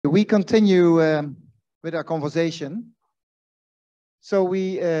We continue with our conversation. So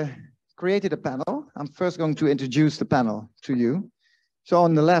we created a panel. I'm first going to introduce the panel to you. So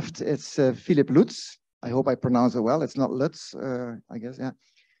on the left, it's Philippe Lutz. I hope I pronounce it well. It's not Lutz, I guess, yeah.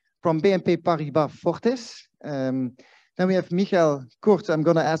 From BNP Paribas Fortis. Then we have Kurz. I'm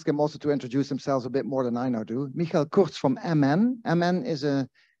going to ask him also to introduce himself a bit more than I now do. Kurz from MN. MN is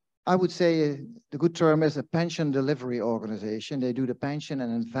I would say the good term is a pension delivery organization. They do the pension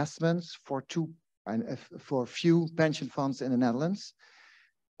and investments for few pension funds in the Netherlands,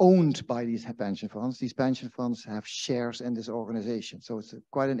 owned by these pension funds. These pension funds have shares in this organization. So it's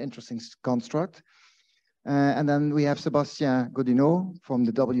quite an interesting construct. And then we have Sébastien Godinot from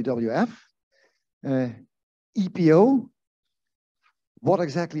the WWF. EPO, what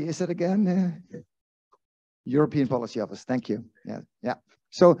exactly is it again? European Policy Office, thank you. Yeah.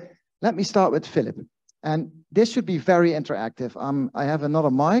 So let me start with Philippe. And this should be very interactive. I have another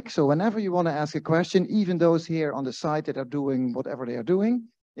mic, so whenever you want to ask a question, even those here on the side that are doing whatever they are doing,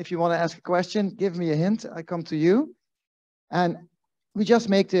 if you want to ask a question, give me a hint, I come to you. And we just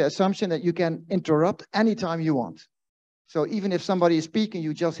make the assumption that you can interrupt anytime you want. So even if somebody is speaking,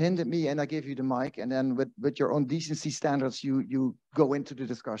 you just hint at me and I give you the mic, and then with your own decency standards, you go into the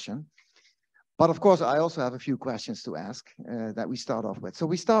discussion. But of course, I also have a few questions to ask that we start off with. So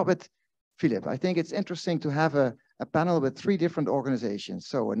we start with Philippe. I think it's interesting to have a panel with 3 different organizations.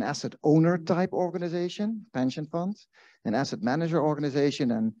 So an asset owner type organization, pension funds, an asset manager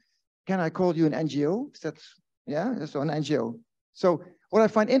organization, and can I call you an NGO? Is that, yeah, so an NGO. So what I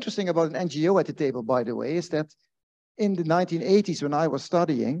find interesting about an NGO at the table, by the way, is that in the 1980s, when I was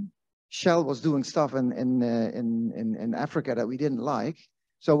studying, Shell was doing stuff in Africa that we didn't like.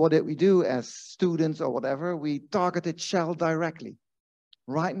 So what did we do as students or whatever? We targeted Shell directly.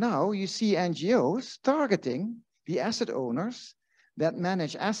 Right now, you see NGOs targeting the asset owners that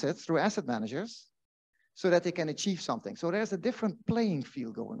manage assets through asset managers so that they can achieve something. So there's a different playing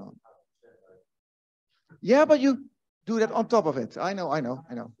field going on. Yeah, but you do that on top of it. I know.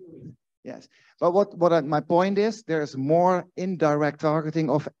 Yes, but my point is, there's more indirect targeting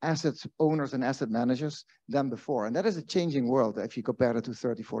of asset owners and asset managers than before. And that is a changing world if you compare it to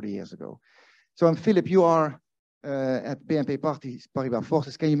 30, 40 years ago. So, Philippe, you are at BNP Paribas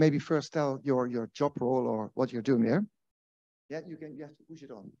Fortis. Can you maybe first tell your job role or what you're doing there? Yeah, you have to push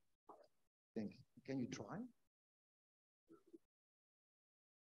it on. Can you try?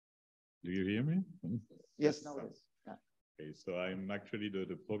 Do you hear me? Yes, now it is. Okay, so I'm actually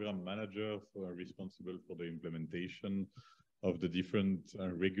the program manager responsible for the implementation of the different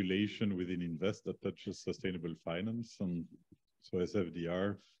regulation within Invest that touches sustainable finance. So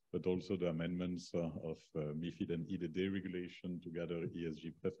SFDR, but also the amendments of MiFID and EDD regulation to gather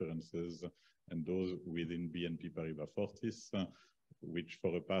ESG preferences, and those within BNP Paribas Fortis, which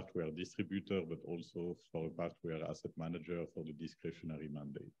for a part were distributor, but also for a part were asset manager for the discretionary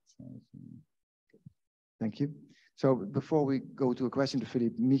mandates. Thank you. So before we go to a question to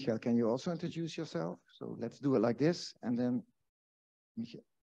Philippe, Michael, can you also introduce yourself? So let's do it like this, and then Michael.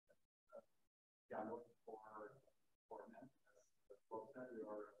 Yeah, I'm looking for men. As Bob said, we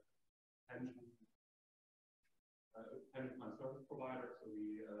are a pension fund service provider, so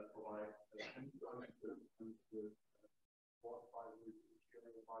we provide pension services with board advisory,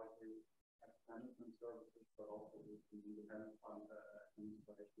 sharing advisory, and management services, but also with the independent fund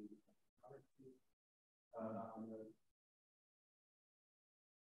administration.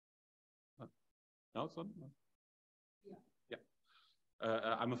 Now it's on? Yeah.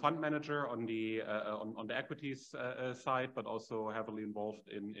 I'm a fund manager on the equities side, but also heavily involved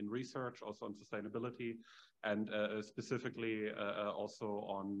in research, also on sustainability, and specifically also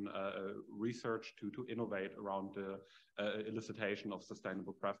on research to innovate around the elicitation of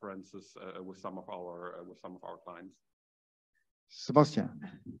sustainable preferences with some of our clients. Sébastien,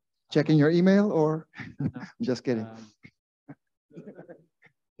 checking your email or I'm just kidding.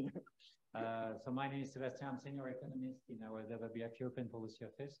 So my name is Sébastien. I'm senior economist in our WWF European Policy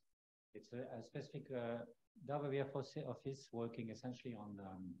Office. It's a specific WWF office working essentially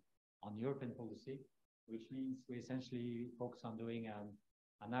on European policy, which means we essentially focus on doing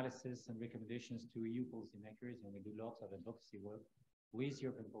analysis and recommendations to EU policymakers, and we do lots of advocacy work with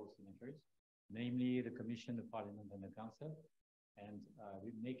European policymakers, namely the Commission, the Parliament, and the Council, and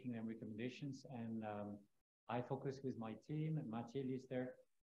we're making them recommendations. And I focus with my team, and Mathilde is there.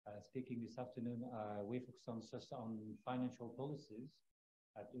 Speaking this afternoon, we focus on financial policies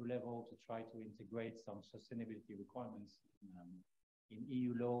at EU level to try to integrate some sustainability requirements in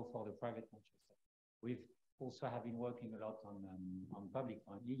EU law for the private venture sector. We've also have been working a lot on public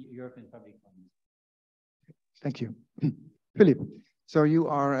fund, European public funds. Thank you. Philippe, So you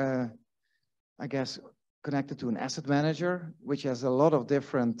are, I guess, connected to an asset manager, which has a lot of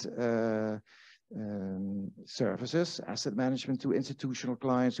different services, asset management to institutional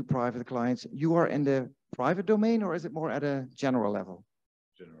clients, to private clients. You are in the private domain, or is it more at a general level?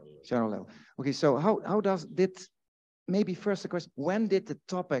 General level. Okay, so maybe first the question, when did the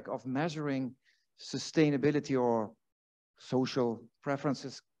topic of measuring sustainability or social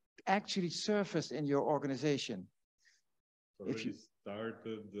preferences actually surface in your organization? If you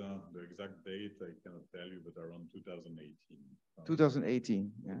started, the exact date I cannot tell you, but around 2018. 2018,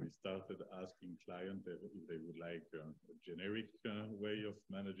 yeah. We started asking clients if they would like a generic way of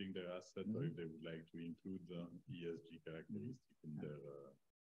managing their asset, or if they would like to include ESG characteristics in their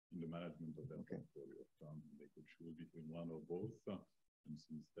in the management of their portfolio. They could choose between one or both. And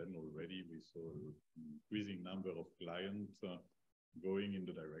since then already we saw an increasing number of clients going in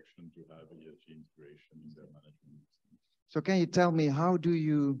the direction to have ESG integration in their management. So can you tell me, how do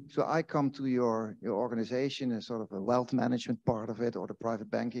you, so I come to your organization as sort of a wealth management part of it, or the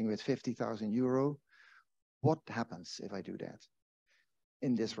private banking with 50,000 euro. What happens if I do that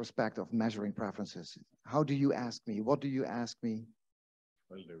in this respect of measuring preferences? How do you ask me? What do you ask me?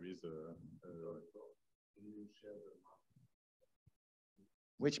 Well, there is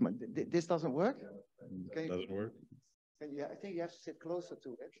Which one? This doesn't work? Doesn't work? I think you have to sit closer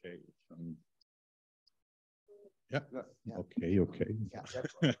to it. Okay. Yeah. Okay.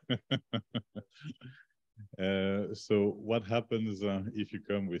 Yeah, so what happens if you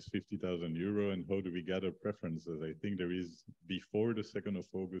come with 50,000 euro, and how do we gather preferences? I think there is before the 2nd of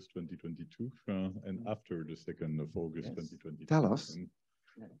August 2022 and after the 2nd of August 2022. Tell us.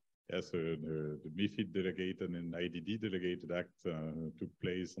 Yes, the MiFID delegated and IDD delegated act took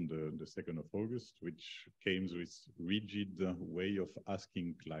place on the 2nd of August, which came with rigid way of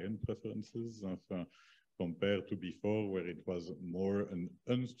asking client preferences compared to before, where it was more an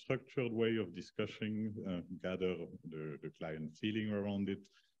unstructured way of discussing, gather the client feeling around it,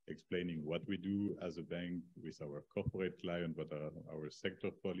 explaining what we do as a bank with our corporate client, what are our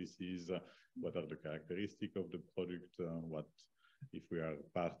sector policies, what are the characteristics of the product, what if we are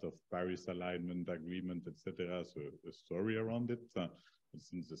part of Paris alignment agreement, etc. So a story around it.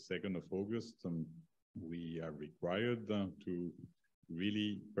 Since the 2nd of August, we are required to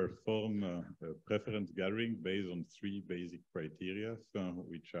really perform preference gathering based on 3 basic criteria,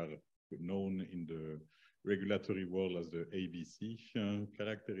 which are known in the regulatory world as the ABC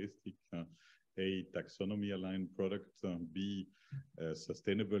characteristic. A, taxonomy aligned product, B,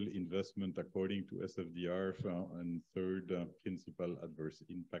 sustainable investment according to SFDR, and third, principal adverse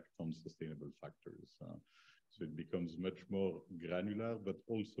impact on sustainable factors. So it becomes much more granular, but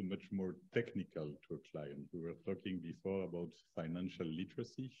also much more technical to a client. We were talking before about financial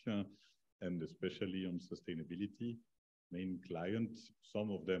literacy, and especially on sustainability. Main clients,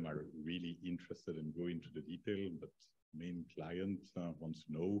 some of them are really interested in going into the detail, but main client wants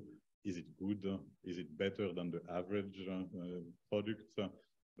to know, is it good? Is it better than the average product?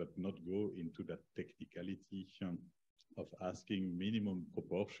 But not go into that technicality of asking minimum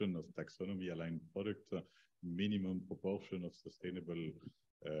proportion of taxonomy aligned product, minimum proportion of sustainable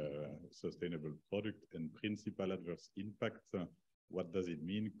product, and principal adverse impact. What does it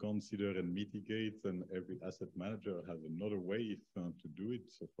mean? Consider and mitigate, and every asset manager has another way to do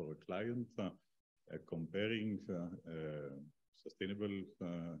it. So for a client, comparing sustainable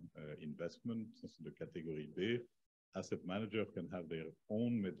investment, so the category B, asset manager can have their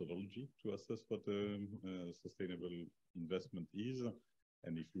own methodology to assess what a sustainable investment is.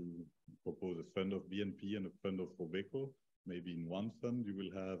 And if you propose a fund of BNP and a fund of Robeco, maybe in one fund you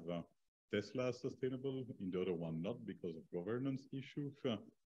will have Tesla sustainable, in the other one not, because of governance issue.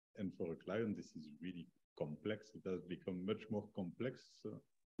 And for a client, this is really complex. It has become much more complex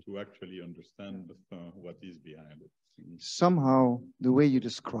to actually understand what is behind it. Somehow, the way you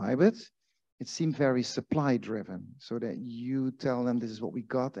describe it, it seemed very supply driven, so that you tell them this is what we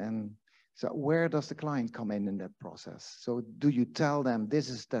got, and so where does the client come in that process? So do you tell them this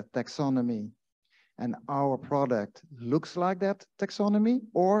is the taxonomy and our product looks like that taxonomy?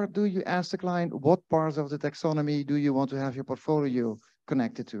 Or do you ask the client, what parts of the taxonomy do you want to have your portfolio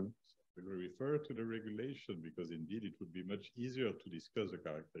connected to? We will refer to the regulation, because indeed it would be much easier to discuss the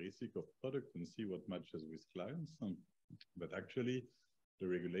characteristic of product and see what matches with clients. But actually, the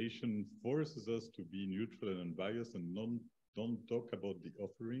regulation forces us to be neutral and unbiased and don't talk about the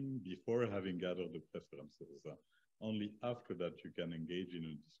offering before having gathered the preferences. Only after that you can engage in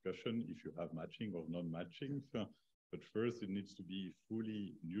a discussion if you have matching or non-matching. But first it needs to be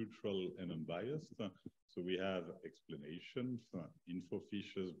fully neutral and unbiased. So we have explanation, info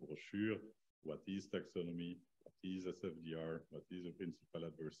fiches, brochure, what is taxonomy, what is SFDR, what is a principal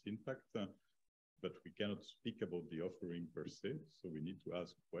adverse impact, but we cannot speak about the offering per se. So we need to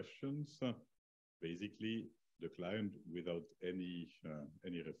ask questions. Basically, the client without any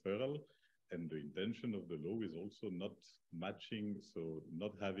referral, and the intention of the law is also not matching, so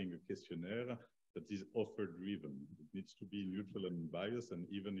not having a questionnaire that is offer driven. It needs to be neutral and unbiased, and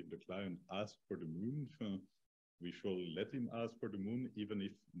even if the client asks for the moon, we shall let him ask for the moon, even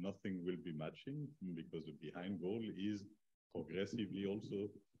if nothing will be matching, because the behind goal is progressively also,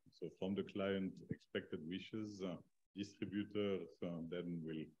 so from the client expected wishes, distributors then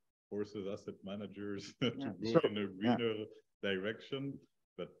will force asset managers to go in a greener direction,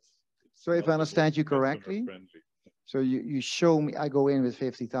 but so if I understand you correctly, so you show me, I go in with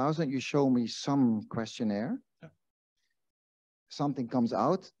 50,000, you show me some questionnaire, something comes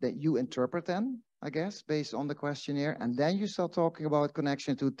out that you interpret then, I guess, based on the questionnaire, and then you start talking about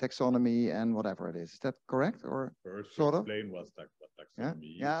connection to taxonomy and whatever it is. Is that correct, or first sort of? Explain what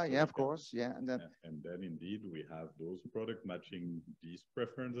taxonomy is. Yeah, of course, yeah. And then indeed we have those product matching these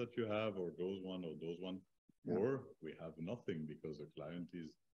preference that you have, or those one, or we have nothing because the client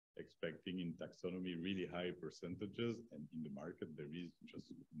is expecting in taxonomy really high percentages, and in the market there is just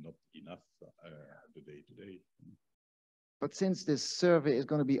not enough the day to day. But since this survey is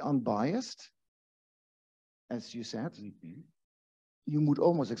going to be unbiased, as you said, you would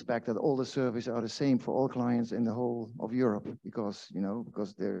almost expect that all the surveys are the same for all clients in the whole of Europe, because, you know,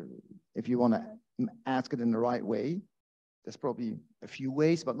 because they're, if you want to ask it in the right way, there's probably a few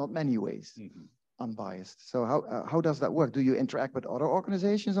ways, but not many ways. Unbiased. So how does that work? Do you interact with other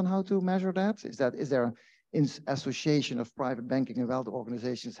organizations on how to measure that? Is there an association of private banking and wealth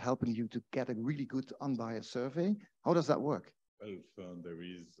organizations helping you to get a really good unbiased survey? How does that work? Well, there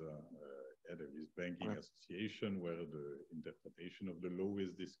is banking association where the interpretation of the law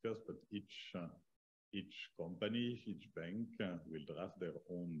is discussed, but each company, each bank will draft their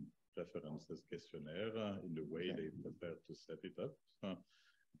own preferences questionnaire in the way they prefer to set it up.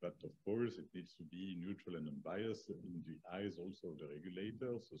 But of course, it needs to be neutral and unbiased in the eyes also of the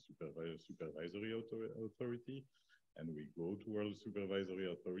regulator, so supervisory authority. And we go to our supervisory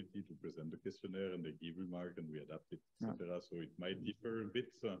authority to present the questionnaire, and they give remark, and we adapt it, etc. So it might differ a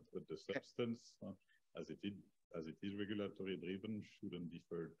bit, but the substance, as it is regulatory driven, shouldn't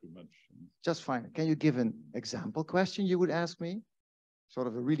differ too much. Just fine. Can you give an example question you would ask me? Sort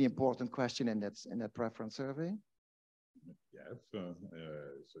of a really important question in that preference survey. Yes.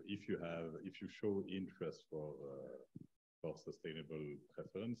 So if you show interest for sustainable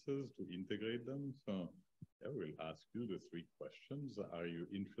preferences, to integrate them, so we'll ask you the 3 questions. Are you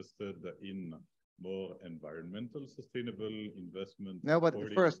interested in more environmental sustainable investment? No, but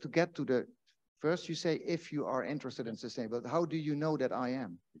first, to get to the first, you say if you are interested in sustainable. How do you know that I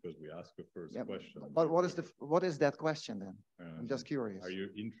am? Because we ask the first question. But what is that question then? I'm just curious. Are you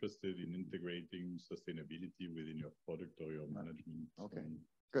interested in integrating sustainability within your product or your management? Okay,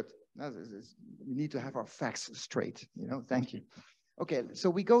 good. We need to have our facts straight. You know, thank you. Okay, so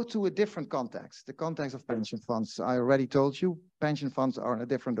we go to a different context, the context of pension funds. I already told you, pension funds are in a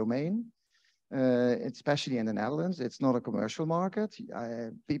different domain. Especially in the Netherlands, it's not a commercial market.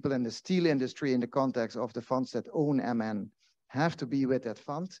 People in the steel industry, in the context of the funds that own MN, have to be with that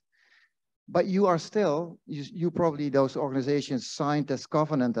fund. But you are still, you probably, those organizations signed this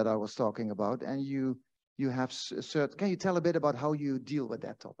covenant that I was talking about, and you have certain, can you tell a bit about how you deal with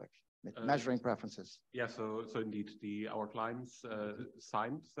that topic, measuring preferences? Yeah, so indeed, our clients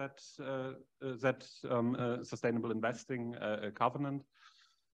signed that sustainable investing covenant.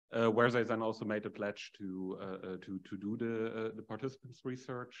 Where they then also made a pledge to do the participants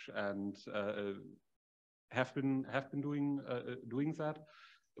research, and have been doing that.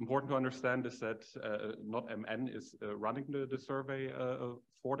 Important to understand is that not MN is running the survey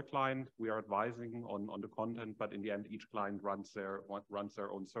for the client. We are advising on the content, but in the end, each client runs their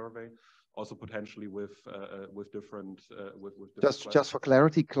own survey. Also potentially with different just for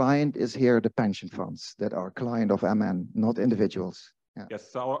clarity, client is here the pension funds that are client of MN, not individuals. Yeah.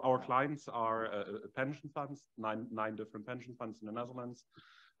 Yes, so our clients are pension funds, nine different pension funds in the Netherlands,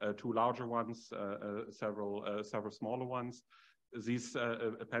 2 larger ones, several smaller ones. These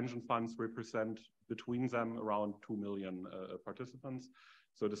pension funds represent between them around 2 million participants.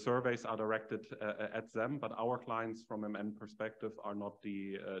 So the surveys are directed at them, but our clients from MN perspective are not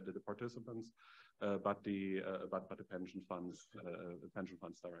the participants, but the pension funds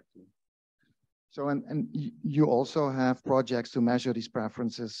directly. So, and you also have projects to measure these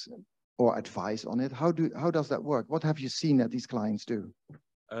preferences or advise on it. How does that work? What have you seen that these clients do?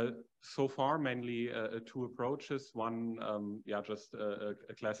 So far, mainly 2 approaches. One, just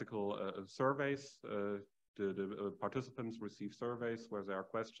classical surveys, the participants receive surveys where there are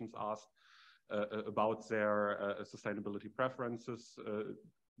questions asked about their sustainability preferences.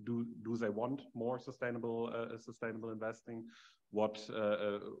 Do they want more sustainable investing? What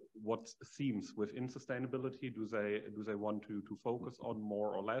themes within sustainability do they want to focus on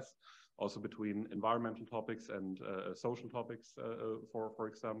more or less? Also between environmental topics and social topics, for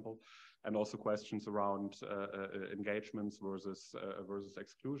example, and also questions around engagements versus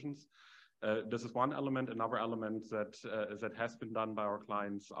exclusions. This is one element. Another element that has been done by our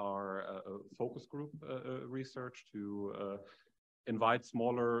clients are focus group research to invite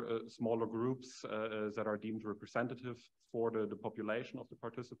smaller groups that are deemed representative for the population of the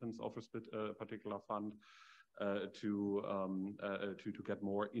participants of a particular fund to get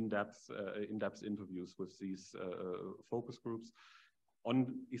more in-depth interviews with these focus groups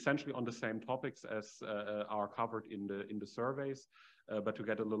essentially on the same topics as are covered in the surveys, but to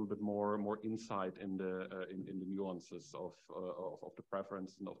get a little bit more insight in the nuances of the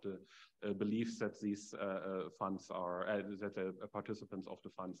preference and of the beliefs that these funds are that the participants of the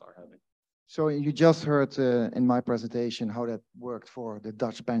funds are having. So you just heard in my presentation how that worked for the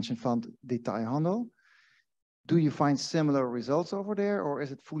Dutch pension fund Detailhandel. Do you find similar results over there, or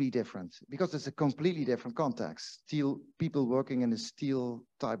is it fully different? Because it's a completely different context. Steel, people working in the steel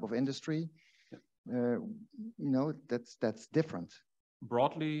type of industry, you know, that's different.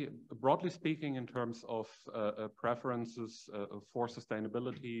 Broadly speaking, in terms of preferences for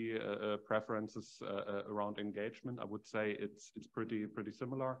sustainability, preferences around engagement, I would say it's pretty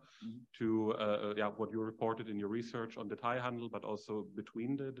similar to what you reported in your research on Detailhandel, but also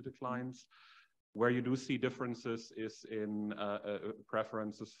between the clients. Where you do see differences is in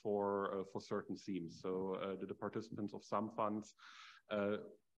preferences for certain themes. So the participants of some funds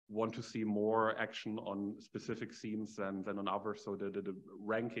want to see more action on specific themes than on others. So the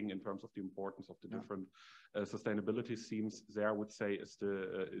ranking in terms of the importance of the different sustainability themes there, I would say, is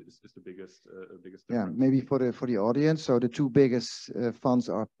the biggest difference. Yeah, maybe for the audience. So the two biggest funds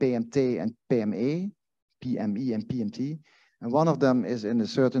are PMT and PME and PMT. And one of them is in a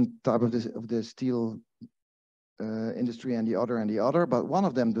certain type of the steel industry and the other. But one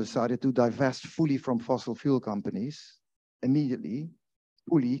of them decided to divest fully from fossil fuel companies immediately,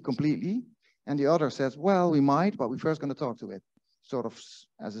 fully, completely. And the other says, well, we might, but we're first going to talk to it. Sort of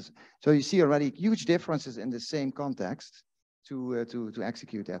so you see already huge differences in the same context to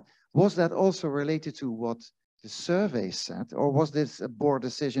execute that. Was that also related to what the survey said, or was this a board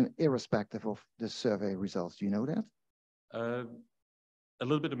decision irrespective of the survey results? Do you know that? A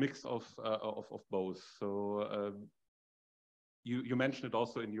little bit a mix of both. So you mentioned it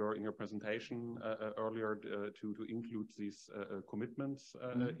also in your presentation earlier to include these commitments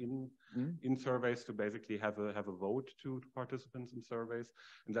in surveys, to basically have a vote to participants in surveys,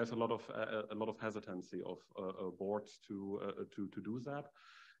 and there's a lot of hesitancy of boards to do that.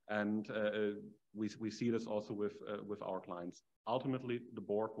 And we see this also with our clients. Ultimately, the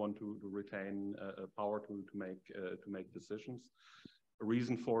board want to retain power to make decisions. A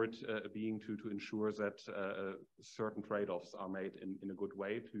reason for it being to ensure that certain trade-offs are made in a good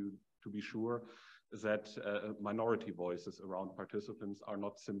way, to be sure that minority voices around participants are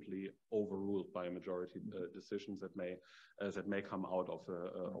not simply overruled by a majority decisions that may come out of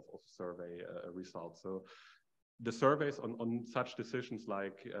survey results. So the surveys on such decisions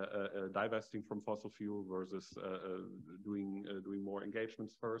like divesting from fossil fuel versus doing more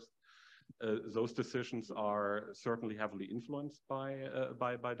engagements first, those decisions are certainly heavily influenced by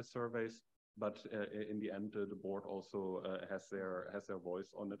the surveys. But in the end, the board also has their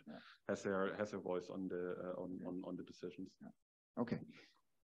voice on it, has their voice on the decisions. Okay,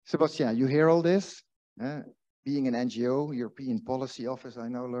 Sébastien, you hear all this? Being an NGO, European Policy Office, I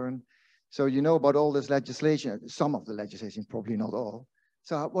now learn. So you know about all this legislation, some of the legislation, probably not all.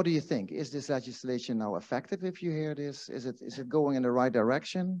 So what do you think? Is this legislation now effective if you hear this? Is it going in the right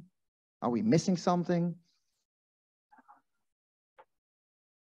direction? Are we missing something?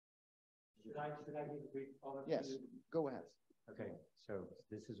 Should I give a brief overview? Yes, go ahead. Okay, so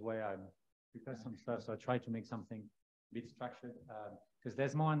this is where I prepare some stuff. So I try to make something a bit structured because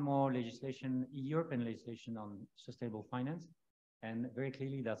there's more and more legislation, European legislation on sustainable finance. And very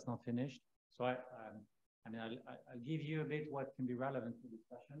clearly, that's not finished. So I'll give you a bit what can be relevant to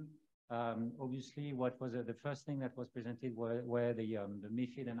discussion. Obviously, what was the first thing that was presented were the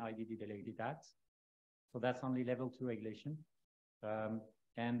MiFID and IDD delegated acts. So that's only level 2 regulation.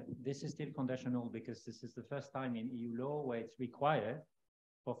 And this is still conditional because this is the first time in EU law where it's required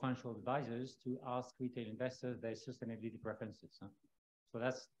for financial advisors to ask retail investors their sustainability preferences. So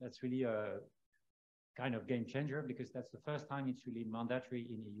that's really a kind of game changer because that's the first time it's really mandatory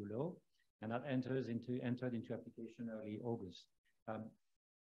in EU law. and that entered into application early August.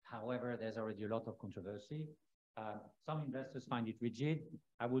 However, there's already a lot of controversy. Some investors find it rigid.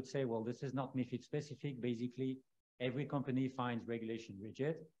 I would say, well, this is not MiFID specific. Basically, every company finds regulation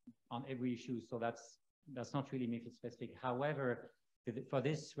rigid on every issue, so that's not really MiFID specific. However, for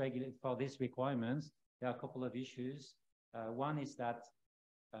this requirements, there are a couple of issues. One is that,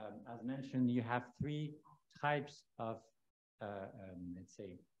 as mentioned, you have three types of, let's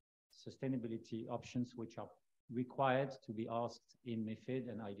say, sustainability options which are required to be asked in MiFID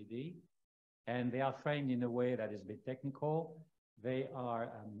and IDD, and they are framed in a way that is a bit technical. They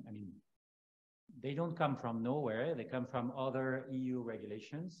are, I mean, they don't come from nowhere. They come from other EU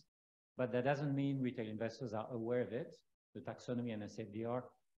regulations, but that doesn't mean retail investors are aware of it. The taxonomy and SFDR,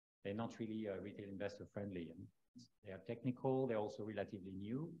 they're not really retail investor friendly. They are technical. They're also relatively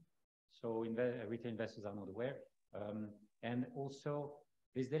new, so retail investors are not aware. And also,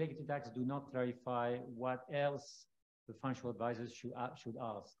 these delegated acts do not clarify what else the financial advisors should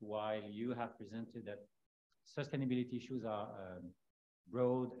ask, while you have presented that sustainability issues are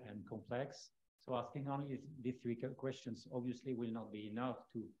broad and complex. So asking only these three questions obviously will not be enough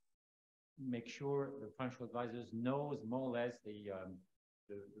to make sure the financial advisors knows more or less the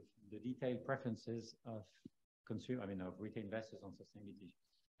detailed preferences of of retail investors on sustainability.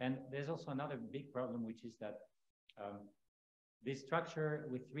 And there's also another big problem, which is that this structure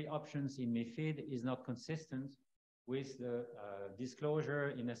with three options in MiFID is not consistent with the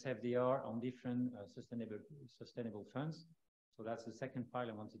disclosure in SFDR on different sustainable funds. So that's the second file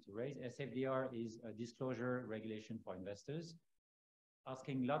I wanted to raise. SFDR is a disclosure regulation for investors,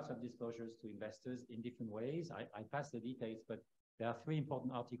 asking lots of disclosures to investors in different ways. I passed the details, but there are three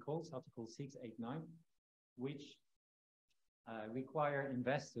important articles, Article 6, 8, 9, which require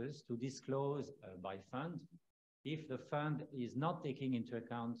investors to disclose by fund if the fund is not taking into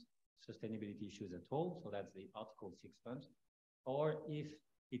account sustainability issues at all, so that's the Article 6 fund, or if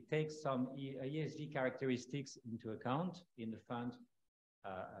it takes some ESG characteristics into account in the fund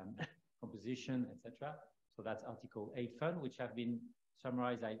composition, etc. So that's Article 8 fund, which have been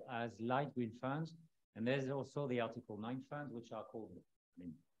summarized as light green funds. And there's also the Article 9 funds, which are called,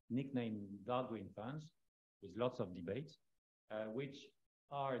 nicknamed dark green funds, with lots of debate, which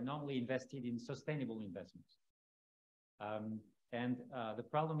are normally invested in sustainable investments. The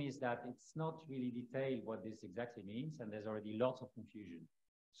problem is that it's not really detailed what this exactly means, and there's already lots of confusion.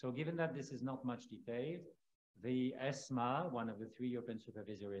 So given that this is not much detailed, the ESMA, one of the three European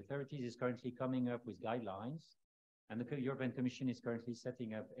supervisory authorities, is currently coming up with guidelines, and the European Commission is currently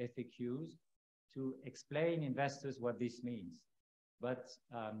setting up FAQs to explain investors what this means. But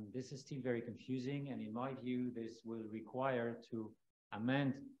this is still very confusing, and in my view, this will require to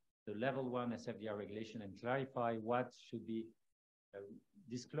amend the level 1 SFDR regulation and clarify what should be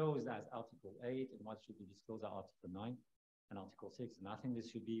disclosed as Article 8 and what should be disclosed as Article 9 and Article 6. And I think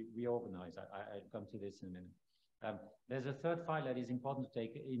this should be reorganized. I'll come to this in a minute. There's a third file that is important to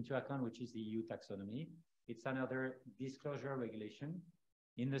take into account, which is the EU taxonomy. It's another disclosure regulation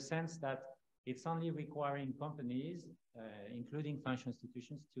in the sense that it's only requiring companies, including financial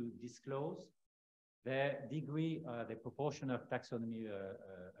institutions, to disclose their degree, the proportion of taxonomy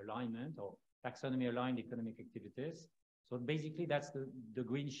alignment or taxonomy aligned economic activities. So basically that's the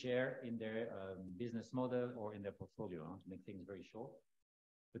green share in their business model or in their portfolio, to make things very short.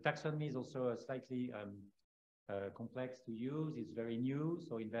 The taxonomy is also slightly complex to use. It's very new,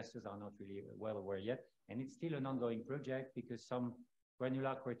 so investors are not really well aware yet. And it's still an ongoing project because some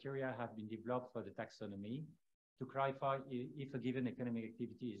granular criteria have been developed for the taxonomy to clarify if a given economic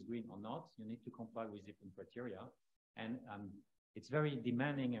activity is green or not. You need to comply with different criteria. And it's very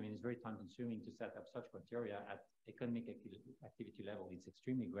demanding. It's very time consuming to set up such criteria at economic activity level. It's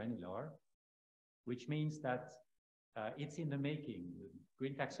extremely granular, which means that it's in the making. The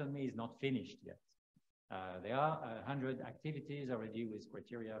green taxonomy is not finished yet. There are 100 activities already with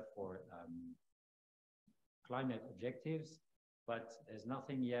criteria for climate objectives, but there's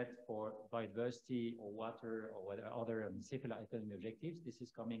nothing yet for biodiversity or water or other circular economy objectives. This is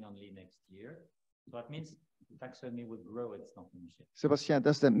coming only next year. So that means the taxonomy will grow, it's not finished yet. Sébastien,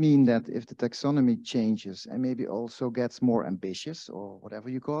 does that mean that if the taxonomy changes and maybe also gets more ambitious or whatever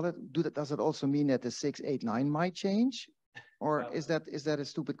you call it, does it also mean that the 6, 8, 9 might change? Or is that a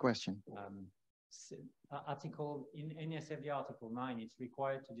stupid question? In SFDR Article 9, it's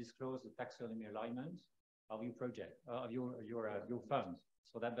required to disclose the taxonomy alignment of your project, of your fund.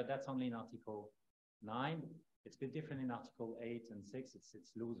 So but that's only in Article 9. It's a bit different in Article 8 and 6.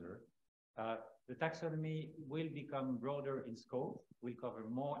 It's looser. The taxonomy will become broader in scope, will cover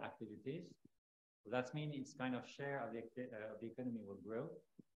more activities. So that means its kind of share of the economy will grow.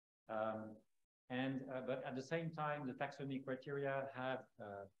 But at the same time, the taxonomy criteria have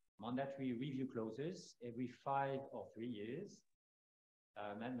mandatory review clauses every 5 or 3 years.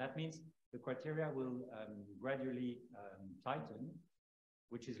 And that means the criteria will gradually tighten,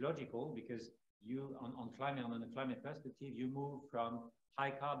 which is logical because you, on a climate perspective, you move from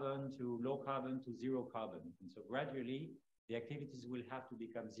high carbon to low carbon to zero carbon. And so gradually, the activities will have to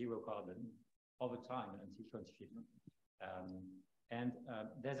become zero carbon over time until 2050.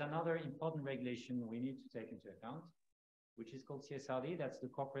 There's another important regulation we need to take into account, which is called CSRD. That's the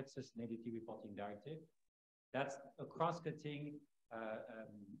Corporate Sustainability Reporting Directive. That's a cross-cutting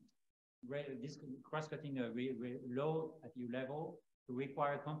law at EU level to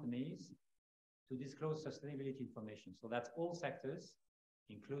require companies to disclose sustainability information. So that's all sectors,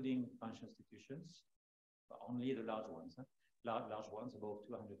 including financial institutions, but only the large ones, large ones above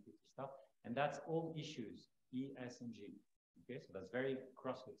 250 staff. And that's all issues, E, S, and G. Okay, so that's very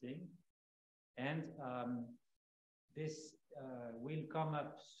cross-cutting. And this will come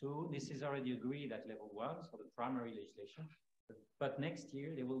up soon. This is already agreed at level 1, so the primary legislation. But next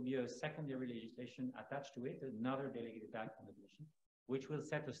year, there will be a secondary legislation attached to it, another delegated act on the Commission, which will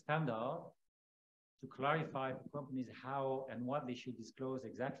set a standard to clarify for companies how and what they should disclose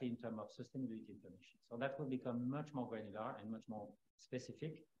exactly in terms of sustainability information. So that will become much more granular and much more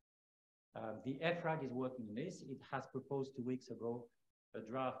specific. The EFRAG is working on this. It has proposed 2 weeks ago a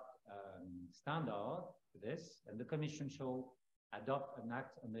draft standard for this, and the Commission shall adopt an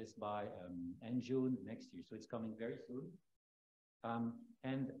act on this by end June next year. So it's coming very soon.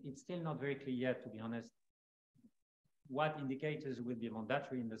 And it's still not very clear yet, to be honest, what indicators will be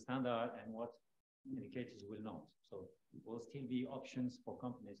mandatory in the standard and what indicators will not. So it will still be options for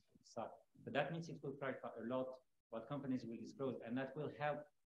companies to decide. But that means it will clarify a lot what companies will disclose, and that will help.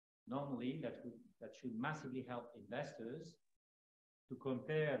 Normally, that should massively help investors to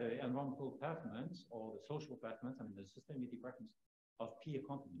compare the environmental performance or the social performance, I mean the sustainability performance of peer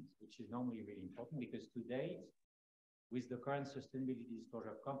companies, which is normally really important because to date, with the current sustainability disclosure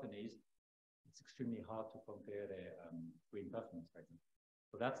of companies, it's extremely hard to compare their green performance right now.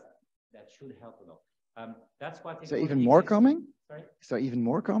 So that should help a lot. That's what. So even more coming? Sorry? So even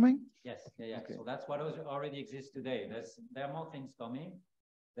more coming? Yes, yeah. Okay. So that's what already exists today. There are more things coming.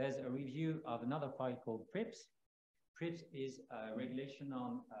 There's a review of another file called PRIPS. PRIPS is a regulation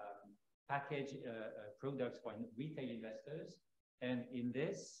on packaged products for retail investors. And in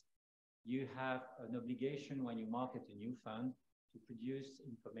this, you have an obligation when you market a new fund to produce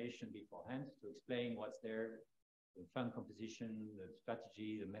information beforehand to explain what's there, the fund composition, the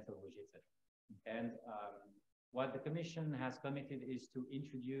strategy, the methodology, etc. And what the Commission has committed is to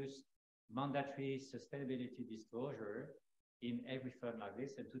introduce mandatory sustainability disclosure in every fund like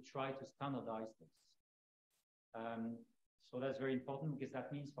this and to try to standardize this. So that's very important because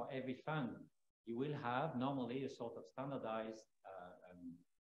that means for every fund, you will have normally a sort of standardized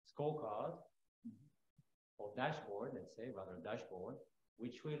scorecard or dashboard, let's say, rather a dashboard,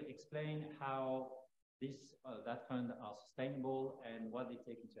 which will explain how that fund are sustainable and what they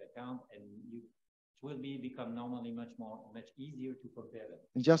take into account, and it will become normally much easier to compare them.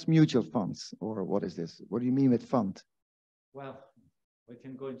 And just mutual funds, or what is this? What do you mean with fund? Well, we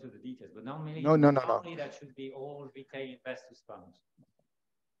can go into the details, but normally, normally that should be all retail investors funds.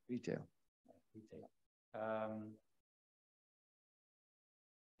 Retail. Retail.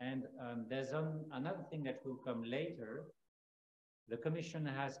 There's another thing that will come later. The Commission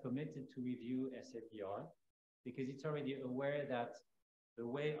has committed to review SFDR because it's already aware that the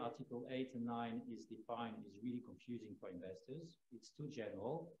way Article 8 and 9 is defined is really confusing for investors. It's too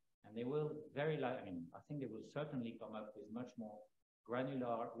general, and they will I think they will certainly come up with much more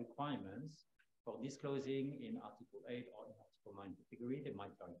granular requirements for disclosing in Article 8 or in Article 9 category. They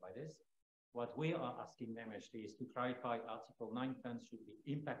might clarify this. What we are asking them actually is to clarify Article 9 funds should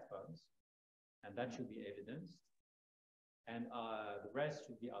be impact funds, and that should be evidenced. And the rest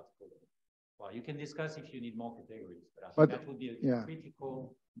should be Article 8. Well, you can discuss if you need more categories, but I think that would be a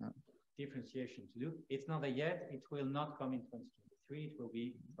critical differentiation to do. It's not there yet. It will not come in 2023. It will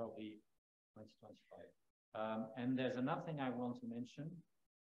be probably 2025. And there's another thing I want to mention.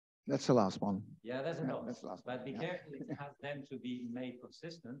 That's the last one. Yeah, that's enough. That's the last but one. be careful, it has then to be made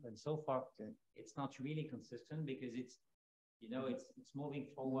consistent. And so far, it's not really consistent because it's moving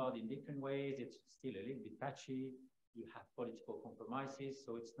forward in different ways. It's still a little bit patchy. You have political compromises,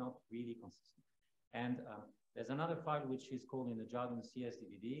 so it's not really consistent. And there's another file which is called in the jargon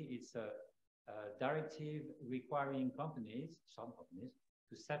CSDDD. It's a directive requiring some companies,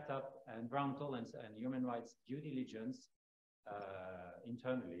 to set up environmental and human rights due diligence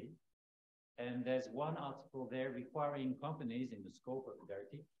internally. And there's one article there requiring companies in the scope of the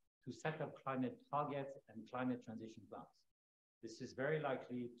directive to set up climate targets and climate transition plans. This is very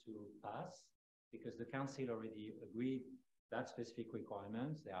likely to pass because the Council already agreed that specific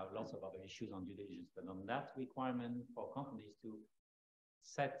requirements. There are lots of other issues on due diligence, but on that requirement for companies to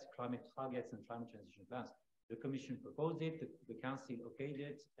set climate targets and climate transition plans, the Commission proposed it, the Council okayed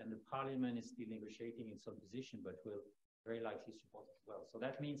it, and the Parliament is still negotiating its own position, but will very likely support it as well. So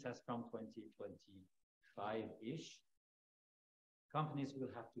that means as from 2025-ish, companies will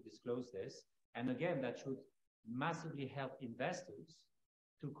have to disclose this. And again, that should massively help investors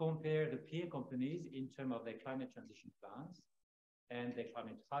to compare the peer companies in terms of their climate transition plans and their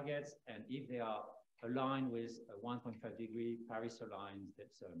climate targets, and if they are aligned with a 1.5 degree Paris aligned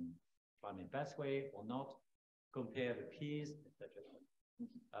climate pathway or not, compare the peers, etc.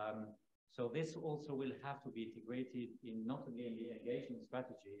 So this also will have to be integrated in not only the engagement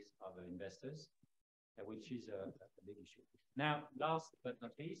strategies of the investors, which is a big issue. Now, last but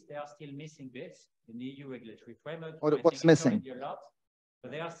not least, there are still missing bits in the EU regulatory framework. What's missing? A lot,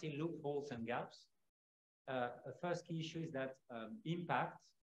 but there are still loopholes and gaps. The first key issue is that impact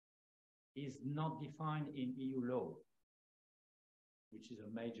is not defined in EU law, which is a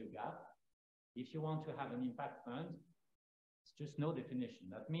major gap. If you want to have an impact fund, it's just no definition.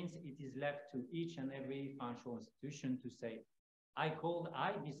 That means it is left to each and every financial institution to say, I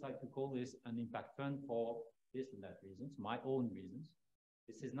decide to call this an impact fund for this and that reasons, my own reasons.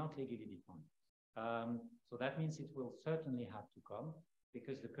 This is not legally defined. So that means it will certainly have to come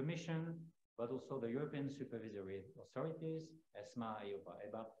because the Commission, but also the European supervisory authorities, ESMA, EIOPA,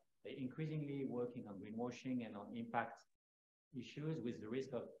 EBA, they're increasingly working on greenwashing and on impact issues with the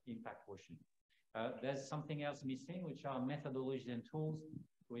risk of impact washing. There's something else missing, which are methodologies and tools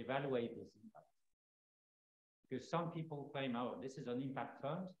to evaluate this impact. Because some people claim, oh, this is an impact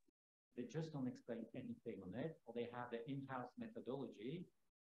fund. They just don't explain anything on it, or they have the in-house methodology,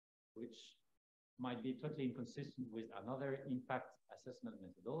 which might be totally inconsistent with another impact assessment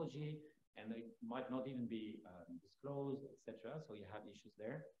methodology, and it might not even be disclosed, etc. So you have issues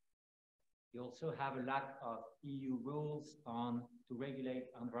there. You also have a lack of EU rules to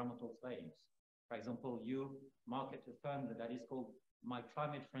regulate environmental claims. For example, you market a fund that is called My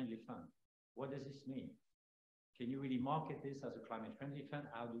Climate Friendly Fund. What does this mean? Can you really market this as a climate friendly fund?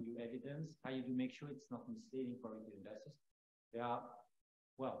 How do you evidence? How do you make sure it's not misleading for retail investors?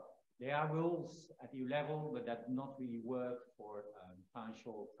 There are rules at EU level, but that do not really work for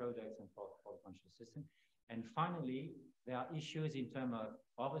financial products and for the financial system. And finally, there are issues in terms of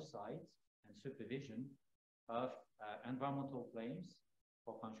oversight and supervision of environmental claims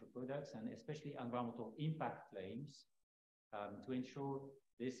for financial products, and especially environmental impact claims to ensure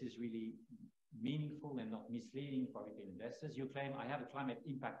this is really meaningful and not misleading for retail investors. You claim, I have a climate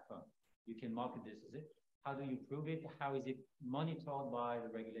impact fund. You can market this as it. How do you prove it? How is it monitored by the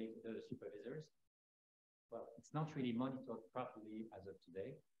regulator, the supervisors? Well, it's not really monitored properly as of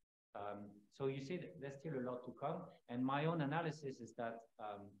today. So you see that there's still a lot to come. And my own analysis is that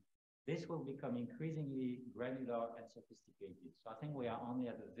this will become increasingly granular and sophisticated. So I think we are only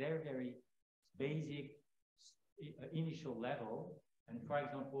at a very, very basic initial level. And for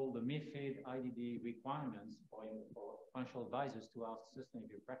example, the MiFID IDD requirements for financial advisors to ask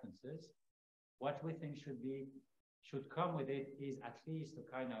sustainability preferences, what we think should come with it is at least a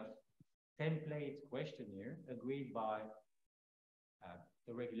kind of template questionnaire agreed by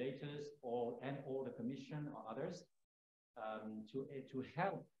the regulators or the Commission or others to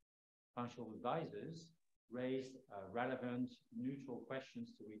help financial advisors raise relevant, neutral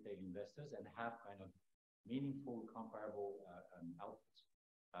questions to retail investors and have kind of meaningful, comparable outputs.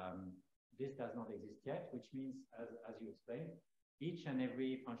 This does not exist yet, which means, as you explained, each and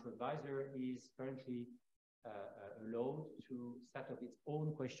every financial advisor is currently allowed to set up its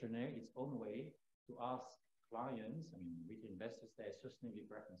own questionnaire, its own way to ask clients, retail investors, their sustainability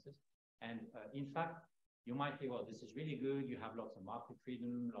preferences. And in fact, you might say, well, this is really good. You have lots of market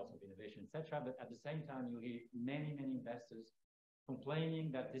freedom, lots of innovation, etc. But at the same time, you hear many, many investors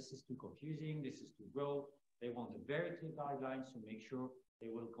complaining that this is too confusing, this is too broad. They want the very clear guidelines to make sure they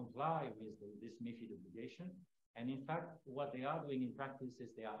will comply with this MiFID obligation. And in fact, what they are doing in practice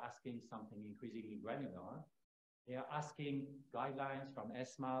is they are asking something increasingly granular. They are asking guidelines from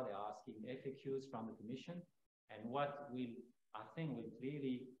ESMA, they are asking FAQs from the Commission. And what I think will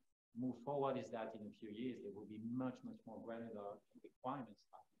clearly move forward is that in a few years, there will be much, much more granular requirements.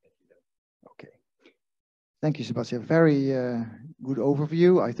 Okay. Thank you, Sébastien. Very good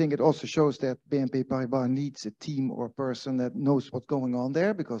overview. I think it also shows that BNP Paribas needs a team or person that knows what's going on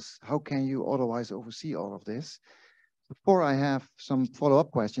there, because how can you otherwise oversee all of this? Before I have some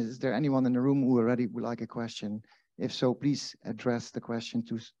follow-up questions, is there anyone in the room who already would like a question If so, please address the question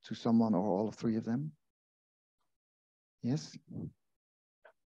to someone or all three of them. Yes?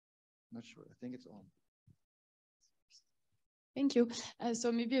 Not sure. I think it's on. Thank you.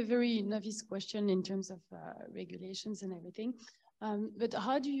 So maybe a very novice question in terms of regulations and everything. But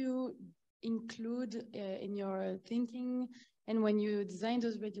how do you include in your thinking and when you design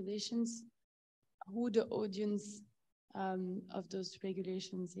those regulations, who the audience of those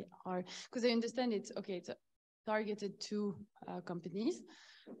regulations are? Because I understand it's targeted to companies,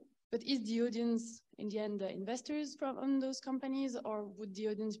 but is the audience in the end the investors from those companies, or would the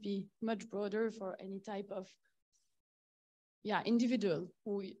audience be much broader for any type of individual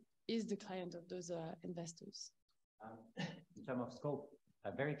who is the client of those investors? In terms of scope,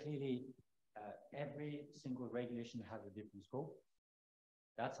 very clearly, every single regulation has a different scope.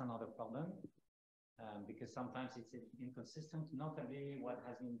 That's another problem, because sometimes it's inconsistent. Notably, what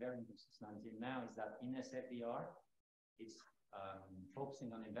has been very inconsistent until now is that in SFDR, it's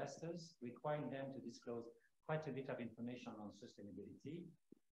focusing on investors, requiring them to disclose quite a bit of information on sustainability.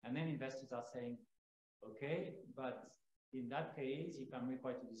 And then investors are saying, okay, but in that case, if I'm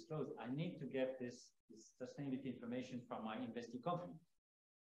required to disclose, I need to get this sustainability information from my investing company,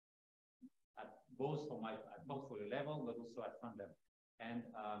 both from my portfolio level, but also at fund level. And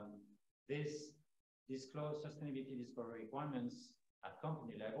this disclosed sustainability disclosure requirements at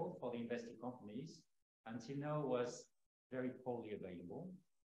company level for the investing companies until now was very poorly available,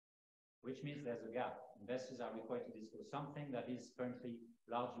 which means there's a gap. Investors are required to disclose something that is currently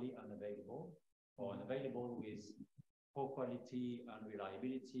largely unavailable, or unavailable with poor quality,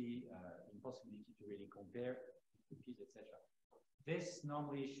 unreliability, impossibility to really compare, etc. This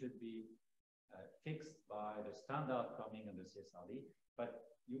normally should be fixed by the standard coming under CSRD, but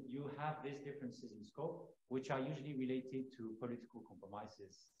you have these differences in scope, which are usually related to political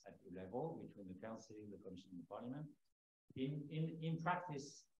compromises at the level between the Council, the Commission, and the Parliament. In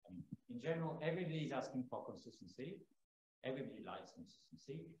practice, I mean, in general, everybody is asking for consistency. Everybody likes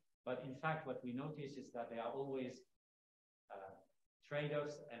consistency. But in fact, what we notice is that there are always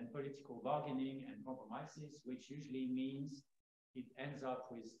trade-offs and political bargaining and compromises, which usually means it ends up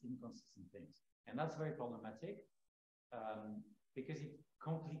with inconsistent things. And that's very problematic because it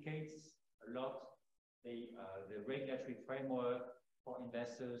complicates a lot the regulatory framework for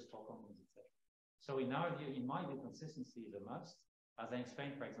investors, for companies, etc. So in our view, in my view, consistency is a must. As I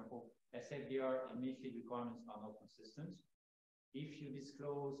explained, for example, SFDR and MiFID requirements are not consistent. If you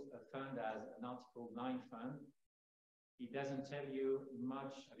disclose a fund as an Article 9 fund, it doesn't tell you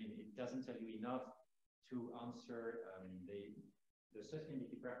much. I mean, it doesn't tell you enough to answer the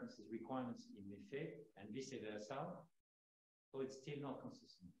sustainability preferences requirements in MiFID and vice versa. So it's still not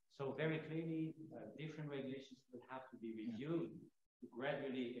consistent. So very clearly, different regulations will have to be reviewed to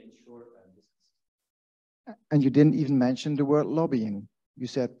gradually ensure this consistency. And you didn't even mention the word lobbying. You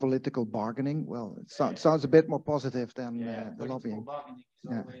said political bargaining. Well, it sounds a bit more positive than the lobbying. Bargaining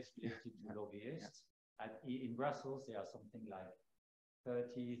is always related to lobbyists. In Brussels, there are something like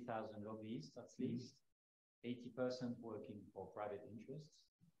 30,000 lobbyists at least, 80% working for private interests,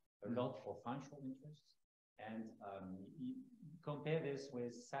 a lot for financial interests. And you compare this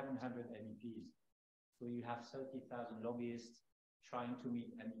with 700 MEPs. So you have 30,000 lobbyists trying to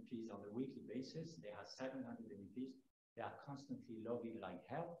meet MEPs on a weekly basis. They have 700 MEPs. They are constantly lobbying like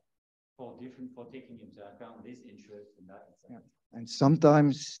hell for taking into account this interest and that. And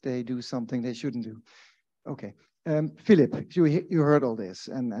sometimes they do something they shouldn't do. Okay. Philippe, you heard all this,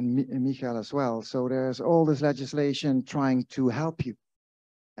 and Michael as well. So there's all this legislation trying to help you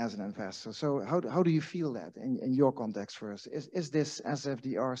as an investor. So how do you feel that in your context first? Is this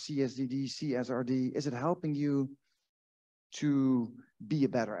SFDR, CSDD, CSRD, is it helping you to be a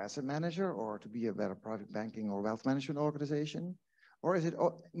better asset manager or to be a better private banking or wealth management organization? Or is it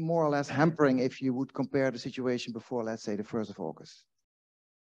more or less hampering if you would compare the situation before, let's say, the 1st of August?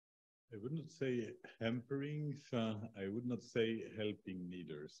 I would not say hampering. I would not say helping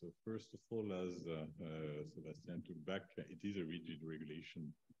neither. So first of all, as Sébastien took back, it is a rigid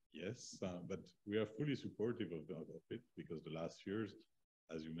regulation, yes, but we are fully supportive of it because the last years,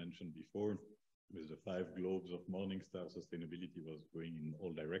 as you mentioned before, with the 5 globes of Morningstar, sustainability was going in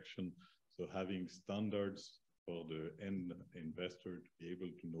all directions. So having standards for the end investor to be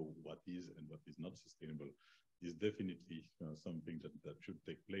able to know what is and what is not sustainable is definitely something that should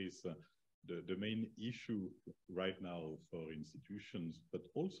take place. The main issue right now for institutions, but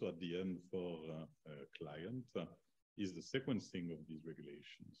also at the end for clients, is the sequencing of these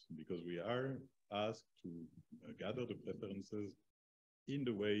regulations, because we are asked to gather the preferences in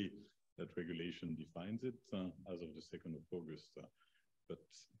the way that regulation defines it as of the 2nd of August. But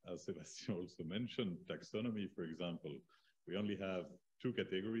as Sébastien also mentioned, taxonomy, for example, we only have 2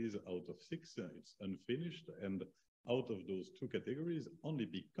 categories out of 6. It's unfinished. And out of those 2 categories, only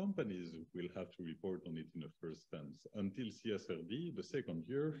big companies will have to report on it in the first stance until CSRD, the second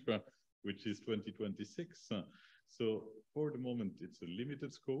year, which is 2026. So for the moment, it's a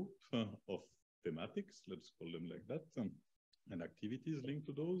limited scope of thematics, let's call them like that, and activities linked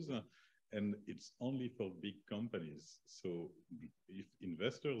to those. And it's only for big companies. So if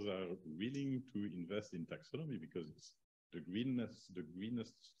investors are willing to invest in taxonomy because it's the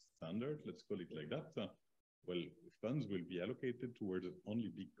greenest standard, let's call it like that, well, funds will be allocated towards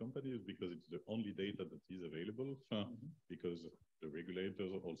only big companies because it's the only data that is available, because the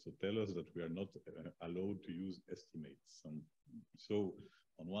regulators also tell us that we are not allowed to use estimates. So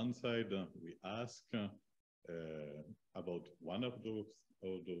on one side, we ask about one of those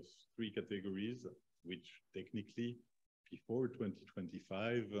 3 categories, which technically before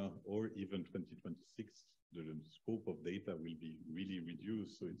 2025 or even 2026, the scope of data will be really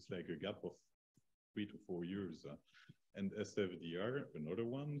reduced. So it's like a gap of 3 to 4 years. And SFDR, another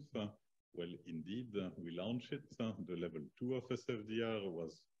one, well, indeed, we launched it. The level 2 of SFDR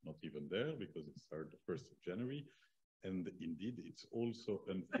was not even there because it started the 1st of January. And indeed, it's also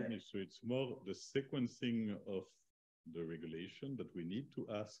unfinished. So it's more the sequencing of the regulation that we need to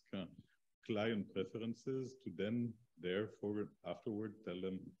ask client preferences to then, therefore, afterward tell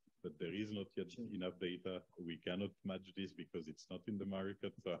them that there is not yet enough data. We cannot match this because it's not in the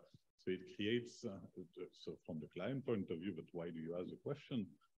market. So it creates, so from the client point of view, but why do you ask the question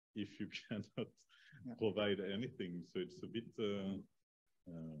if you cannot provide anything? So it's a bit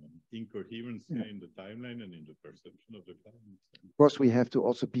incoherence in the timeline and in the perception of the client. Of course, we have to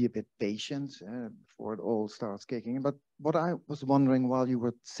also be a bit patient before it all starts kicking in. But what I was wondering while you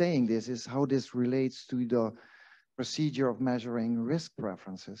were saying this is how this relates to the procedure of measuring risk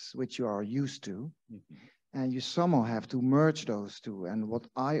preferences, which you are used to. And you somehow have to merge those two. And what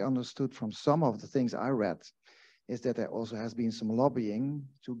I understood from some of the things I read is that there also has been some lobbying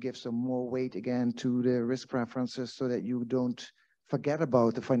to give some more weight again to the risk preferences so that you don't forget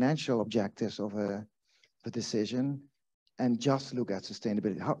about the financial objectives of a decision and just look at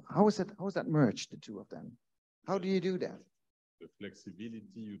sustainability. How is that merged, the two of them? How do you do that? The flexibility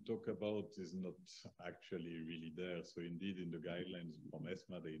you talk about is not actually really there. So indeed, in the guidelines from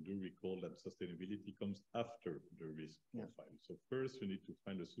ESMA, they do recall that sustainability comes after the risk profile. So first, you need to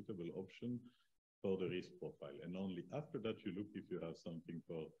find a suitable option for the risk profile. And only after that, you look if you have something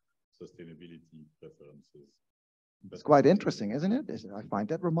for sustainability preferences. It's quite interesting, isn't it? I find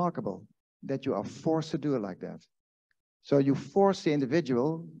that remarkable that you are forced to do it like that. So you force the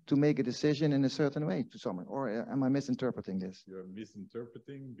individual to make a decision in a certain way to someone, or am I misinterpreting this? You're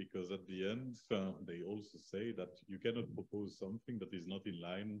misinterpreting because at the end, they also say that you cannot propose something that is not in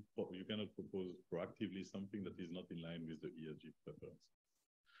line, or you cannot propose proactively something that is not in line with the ESG preference.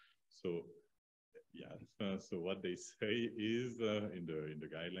 So, yeah, so what they say is in the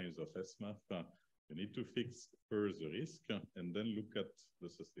guidelines of ESMA, you need to fix first the risk and then look at the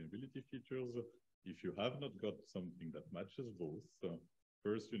sustainability features. If you have not got something that matches both,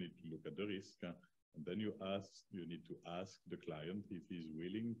 first you need to look at the risk, and then you need to ask the client if he's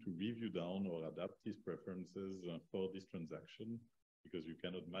willing to review down or adapt his preferences for this transaction, because you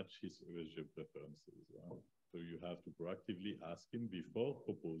cannot match his ESG preferences. So you have to proactively ask him before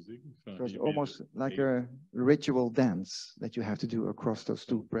proposing. So it's almost like a ritual dance that you have to do across those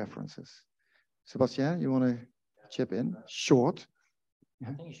two preferences. Sébastien, you want to chip in? Short.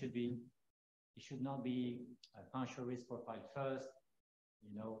 I think it should not be a financial risk profile first,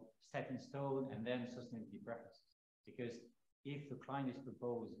 set in stone, and then sustainability preferences. Because if the client is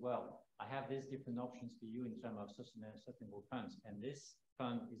proposed, well, I have these different options for you in terms of sustainable funds, and this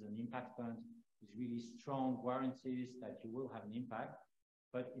fund is an impact fund with really strong guarantees that you will have an impact,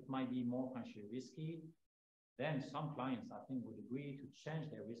 but it might be more financially risky, then some clients, I think, would agree to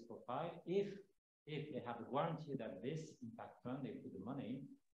change their risk profile if they have a guarantee that this impact fund, they put the money,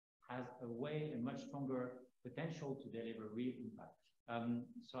 has a much stronger potential to deliver real impact.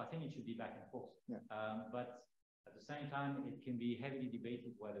 So I think it should be back and forth. Yeah. But at the same time, it can be heavily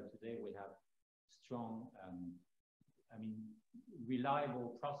debated whether today we have strong,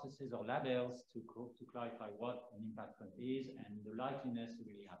 reliable processes or labels to clarify what an impact fund is and the likeliness to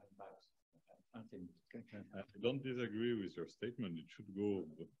really have impact. I don't disagree with your statement. It should go,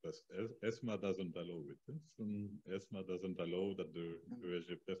 but ESMA doesn't allow it. ESMA doesn't allow that the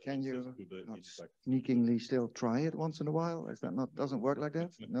ESG preferences. Can you not sneakingly still try it once in a while? Is that not doesn't work like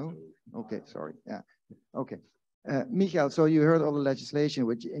that? No? Okay, sorry. Yeah. Okay. Michael, so you heard all the legislation,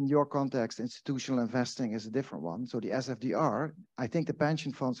 which in your context, institutional investing is a different one. So the SFDR, I think the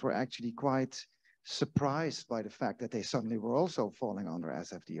pension funds were actually quite surprised by the fact that they suddenly were also falling under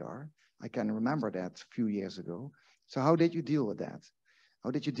SFDR. I can remember that a few years ago. So how did you deal with that?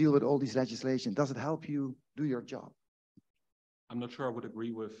 How did you deal with all these legislation? Does it help you do your job? I'm not sure I would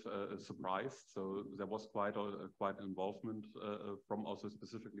agree with surprise. So there was quite an involvement from also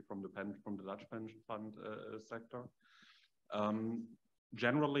specifically from the Dutch pension fund sector.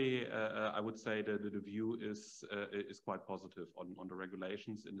 Generally, I would say that the view is quite positive on the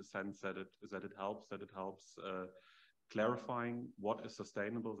regulations in the sense that it helps clarifying what is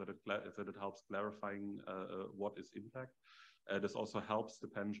sustainable, that it helps clarifying what is impact. This also helps the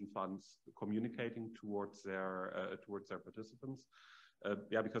pension funds communicating towards their participants.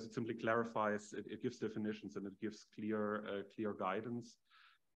 Yeah, because it simply clarifies, it gives definitions and it gives clear guidance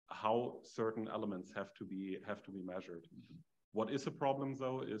how certain elements have to be measured. What is a problem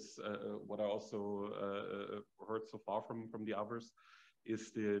though is what I also heard so far from the others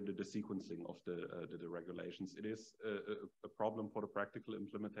is the sequencing of the regulations. It is a problem for the practical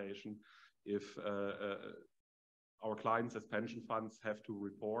implementation if our clients as pension funds have to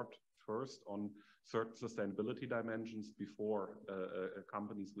report first on certain sustainability dimensions before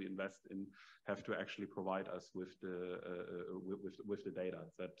companies we invest in have to actually provide us with the data.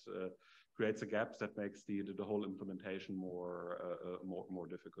 That creates a gap that makes the whole implementation more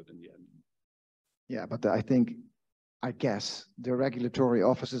difficult in the end. Yeah, but I guess the regulatory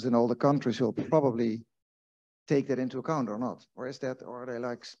offices in all the countries will probably take that into account or not, or are they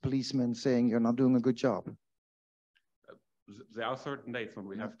like policemen saying you're not doing a good job? There are certain dates when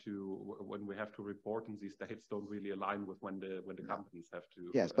we have to report, and these dates don't really align with when the companies have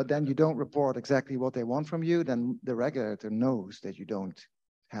to. Yes, but then you don't report exactly what they want from you. Then the regulator knows that you don't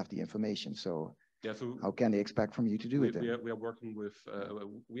have the information. So yeah, so how can they expect from you to do it? Then? We are working with.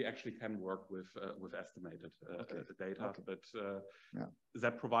 We actually can work with estimated data, but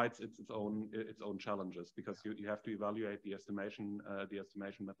that provides its own challenges because you have to evaluate the estimation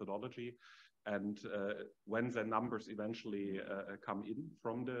methodology. And when the numbers eventually come in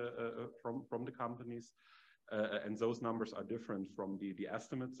from the companies, and those numbers are different from the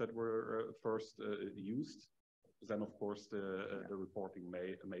estimates that were first used, then of course the reporting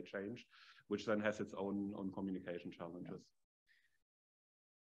may change, which then has its own communication challenges.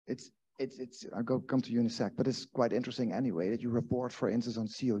 I'll come to you in a sec, but it's quite interesting anyway that you report, for instance, on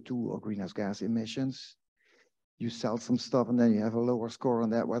CO2 or greenhouse gas emissions. You sell some stuff and then you have a lower score on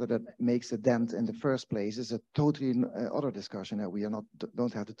that. Whether that makes a dent in the first place is a totally other discussion that we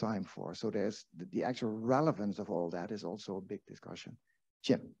don't have the time for. So there's the actual relevance of all that is also a big discussion.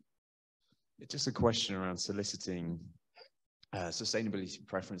 Jim. It's just a question around soliciting sustainability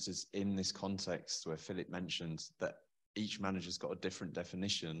preferences in this context where Philippe mentioned that each manager's got a different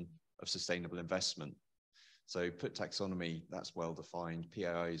definition of sustainable investment. So put taxonomy, that's well defined,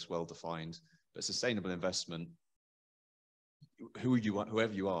 PAI is well defined, but sustainable investment,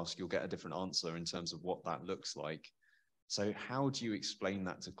 whoever you ask, you'll get a different answer in terms of what that looks like. So how do you explain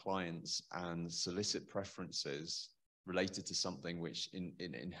that to clients and solicit preferences related to something which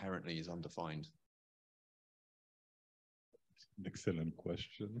inherently is undefined? Excellent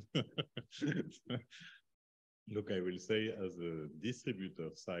question. Look, I will say as a distributor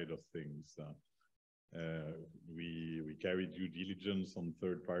side of things, we carry due diligence on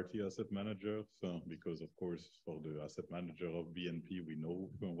third-party asset managers because, of course, for the asset manager of BNP, we know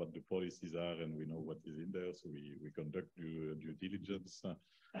what the policies are and we know what is in there. So we conduct due diligence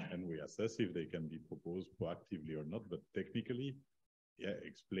and we assess if they can be proposed proactively or not. But technically, yeah,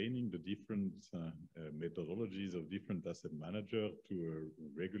 explaining the different methodologies of different asset managers to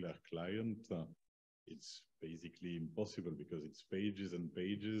a regular client, it's basically impossible because it's pages and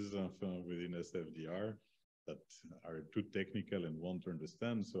pages within SFDR that are too technical and won't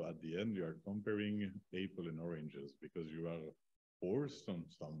understand. So at the end, you are comparing apple and oranges because you are forced on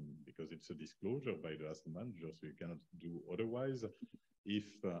some, because it's a disclosure by the asset manager, so you cannot do otherwise. If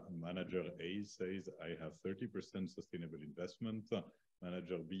manager A says, I have 30% sustainable investment,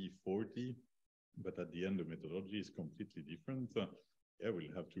 manager B 40, but at the end, the methodology is completely different. Yeah,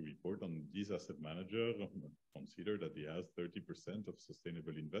 we'll have to report on this asset manager, consider that he has 30% of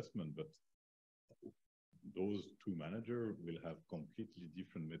sustainable investment, but those two managers will have completely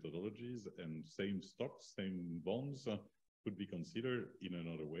different methodologies and same stocks, same bonds could be considered in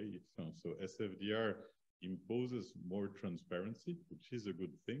another way. So SFDR imposes more transparency, which is a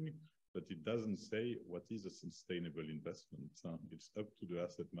good thing, but it doesn't say what is a sustainable investment. It's up to the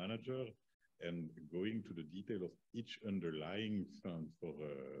asset manager And going to the detail of each underlying fund for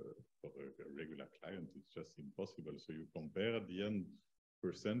a regular client, it's just impossible. So you compare at the end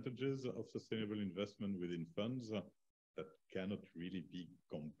percentages of sustainable investment within funds that cannot really be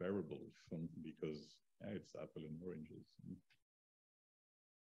comparable because it's apple and oranges.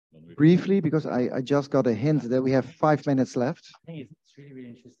 Briefly, because I just got a hint that we have 5 minutes left. I think it's really, really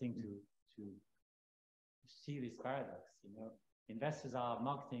interesting to see this paradox. You know, investors are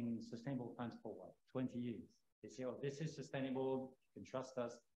marketing sustainable funds for what, 20 years. They say, oh, this is sustainable, you can trust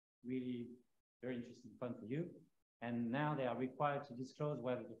us, really very interesting fund for you. And now they are required to disclose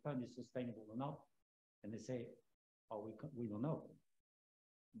whether the fund is sustainable or not. And they say, oh, we don't know.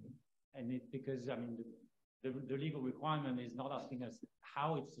 And it's because, I mean, the legal requirement is not asking us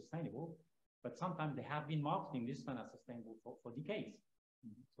how it's sustainable, but sometimes they have been marketing this fund as sustainable for decades.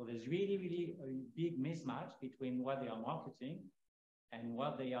 So there's really, really a big mismatch between what they are marketing and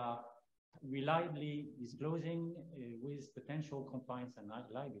what they are reliably disclosing with potential compliance and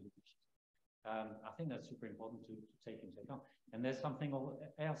liability. I think that's super important to take into account. And there's something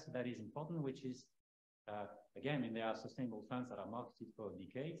else that is important, which is, again, I mean, there are sustainable funds that are marketed for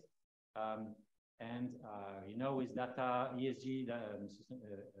decades. You know, with data, ESG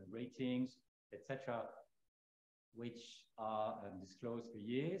ratings, etc., which are disclosed for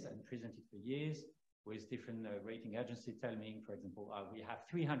years and presented for years, with different rating agencies telling, for example, we have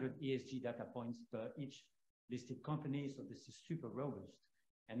 300 ESG data points per each listed company, so this is super robust.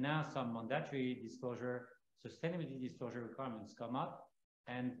 And now some mandatory disclosure, sustainability disclosure requirements come up,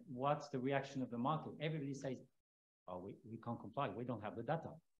 and what's the reaction of the market? Everybody says, oh, we can't comply, we don't have the data.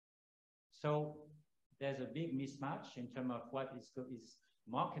 So there's a big mismatch in terms of what is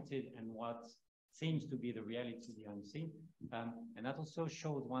marketed and what seems to be the reality behind the scene. And that also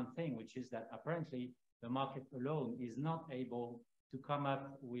shows one thing, which is that apparently the market alone is not able to come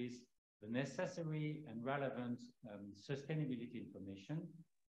up with the necessary and relevant sustainability information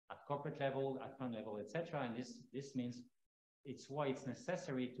at corporate level, at fund level, etc. And this means it's why it's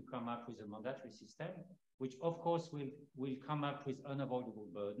necessary to come up with a mandatory system, which of course will come up with unavoidable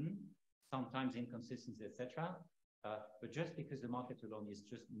burden, sometimes inconsistency, etc. But just because the market alone is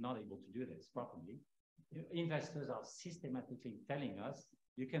just not able to do this properly, investors are systematically telling us,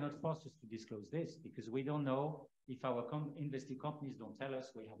 you cannot force us to disclose this because we don't know. If our invested companies don't tell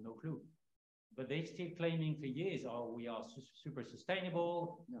us, we have no clue. But they're still claiming for years, oh, we are super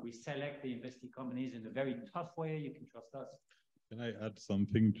sustainable. No. We select the invested companies in a very tough way. You can trust us. Can I add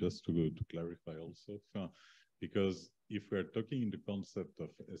something just to clarify also? Because if we're talking in the concept of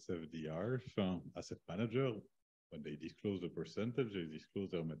SFDR, asset manager, when they disclose the percentage, they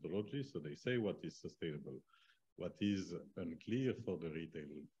disclose their methodology. So they say what is sustainable. What is unclear for the retail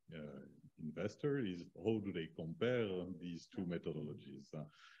investor is how do they compare these two methodologies?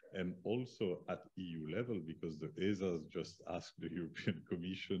 And also at EU level, because the ESAs just asked the European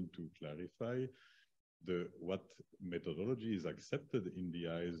Commission to clarify what methodology is accepted in the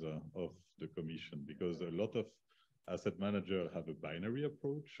eyes of the Commission, because a lot of asset managers have a binary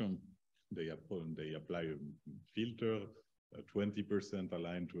approach. They apply a filter, 20%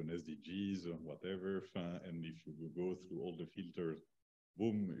 aligned to an SDGs or whatever, and if you go through all the filters,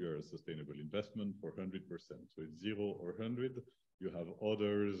 boom, you're a sustainable investment for 100%. So it's 0 or 100. You have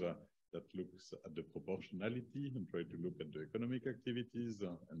others that looks at the proportionality and try to look at the economic activities,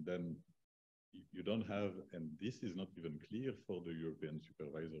 and then you don't have, and this is not even clear for the European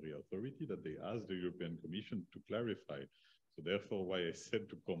Supervisory Authority, that they ask the European Commission to clarify. So therefore, why I said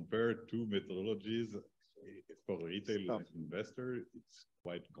to compare two methodologies for a retail investor, it's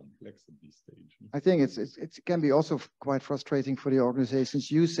quite complex at this stage. I think it can be also quite frustrating for the organizations.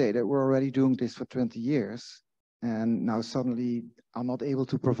 You say that we're already doing this for 20 years. And now suddenly are not able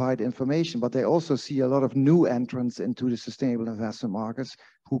to provide information, but they also see a lot of new entrants into the sustainable investment markets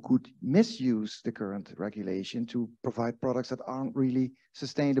who could misuse the current regulation to provide products that aren't really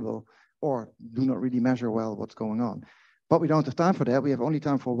sustainable or do not really measure well what's going on. But we don't have time for that. We have only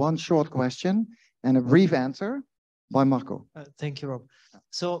time for one short question and a brief answer by Marco. Thank you, Rob.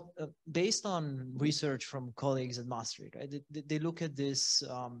 So based on research from colleagues at Maastricht, right, they look at this,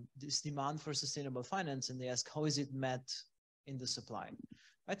 this demand for sustainable finance and they ask, how is it met in the supply?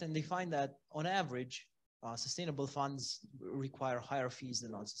 Right? And they find that on average, sustainable funds require higher fees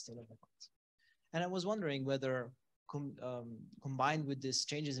than non-sustainable funds. And I was wondering whether combined with these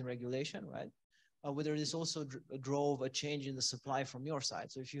changes in regulation, right, whether this also drove a change in the supply from your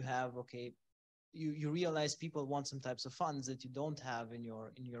side. So if you have, okay, you realize people want some types of funds that you don't have in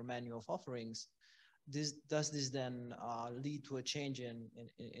your menu of offerings. Does this then lead to a change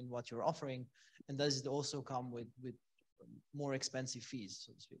in what you're offering? And does it also come with more expensive fees,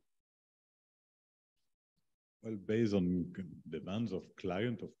 so to speak? Well, based on demands of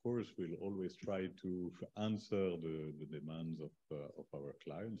client, of course, we'll always try to answer the demands of our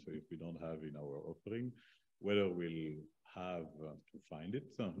clients. So if we don't have in our offering, whether we'll have to find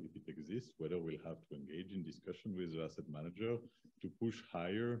it, if it exists, whether we'll have to engage in discussion with the asset manager to push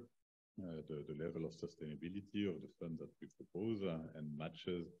higher the level of sustainability of the fund that we propose and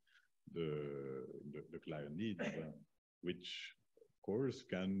matches the client needs, which of course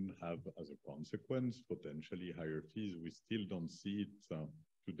can have as a consequence potentially higher fees. We still don't see it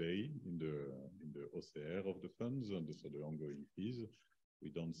today in the OCR of the funds and so the ongoing fees. We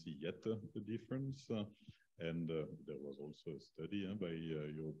don't see yet the difference. And there was also a study by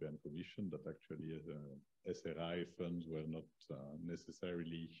European Commission that actually SRI funds were not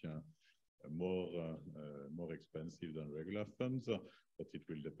necessarily more expensive than regular funds, but it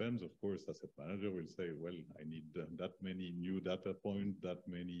will depend. Of course, asset manager will say, well, I need that many new data points, that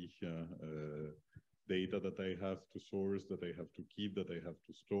many data that I have to source, that I have to keep, that I have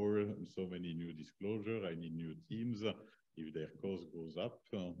to store, and so many new disclosure. I need new teams. If their cost goes up,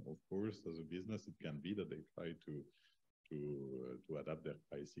 of course, as a business, it can be that they try to adapt their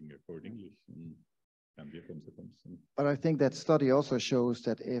pricing accordingly. Can be a consequence. But I think that study also shows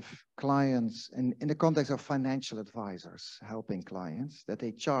that if clients, in the context of financial advisors helping clients, that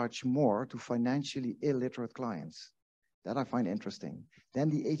they charge more to financially illiterate clients. That I find interesting. Then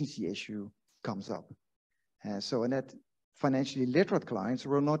the agency issue comes up. So in that financially literate clients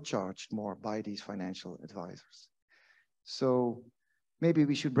were not charged more by these financial advisors. So maybe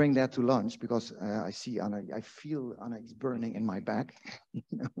we should bring that to lunch because I feel Anna is burning in my back.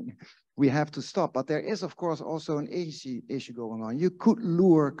 We have to stop, but there is of course also an agency issue going on. You could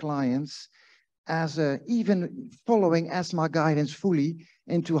lure clients as even following ESMA guidance fully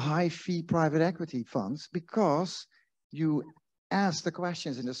into high fee private equity funds because you ask the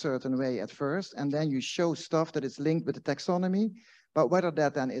questions in a certain way at first, and then you show stuff that is linked with the taxonomy, but whether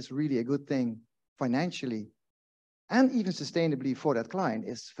that then is really a good thing financially and even sustainably for that client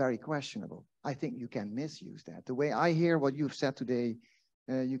is very questionable. I think you can misuse that. The way I hear what you've said today,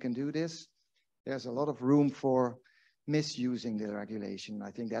 you can do this. There's a lot of room for misusing the regulation.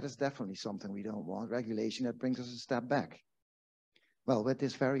 I think that is definitely something we don't want. Regulation that brings us a step back. Well, with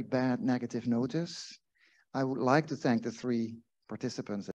this very bad negative notice, I would like to thank the three participants